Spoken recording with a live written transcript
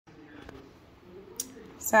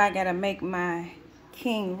So I gotta make my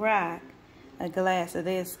King Rock a glass of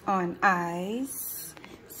this on ice.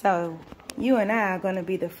 So you and I are gonna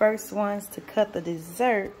be the first ones to cut the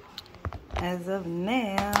dessert as of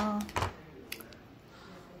now.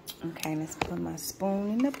 Okay, let's put my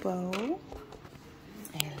spoon in the bowl.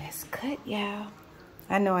 And let's cut, y'all.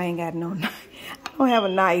 I know I ain't got no knife. I don't have a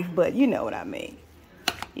knife, but you know what I mean.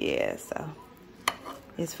 Yeah, so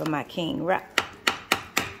it's for my King Rock.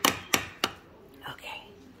 Okay,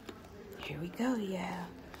 here we go, y'all.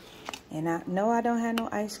 And I know I don't have no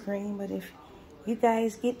ice cream, but if you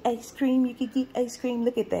guys get ice cream, you can get ice cream.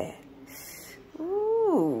 Look at that.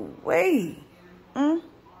 Ooh, wait. So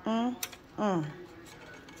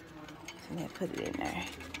now put it in there.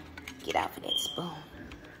 Get out of that spoon.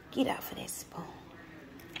 Get out of that spoon.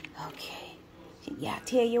 Okay. Yeah,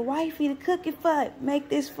 tell your wifey to cook it for, make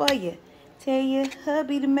this for you. Tell your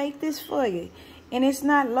hubby to make this for you. And it's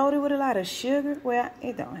not loaded with a lot of sugar. Well,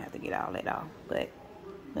 it don't have to get all that off, but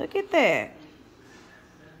look at that.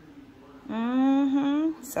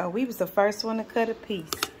 So we was the first one to cut a piece.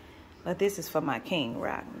 But this is for my King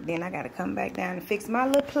Rock. Then I got to come back down and fix my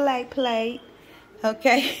little plate.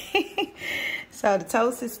 Okay. So the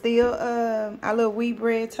toast is still, our little wheat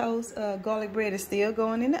bread toast, garlic bread is still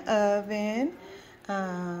going in the oven.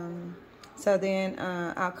 So then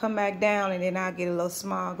I'll come back down and then I'll get a little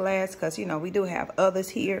small glass because, you know, we do have others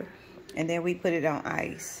here. And then we put it on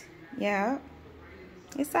ice. Yeah.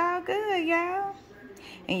 It's all good, y'all.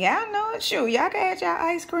 And y'all know it, sure. Y'all can add y'all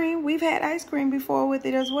ice cream. We've had ice cream before with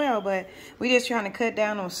it as well. But we just trying to cut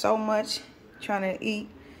down on so much. Trying to eat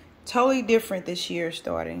totally different this year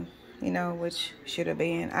starting. You know, which should have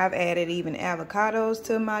been. I've added even avocados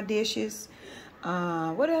to my dishes.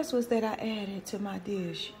 What else was that I added to my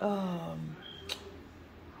dish?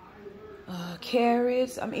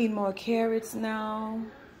 Carrots. I'm eating more carrots now.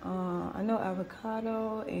 I know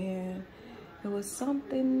avocado and it was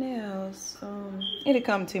something else. It'll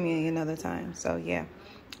come to me another time. So yeah.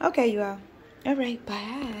 Okay, you all. All right,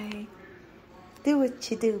 bye. Do what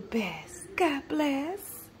you do best. God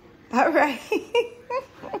bless. All right.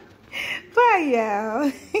 Bye,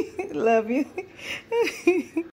 y'all. Love you.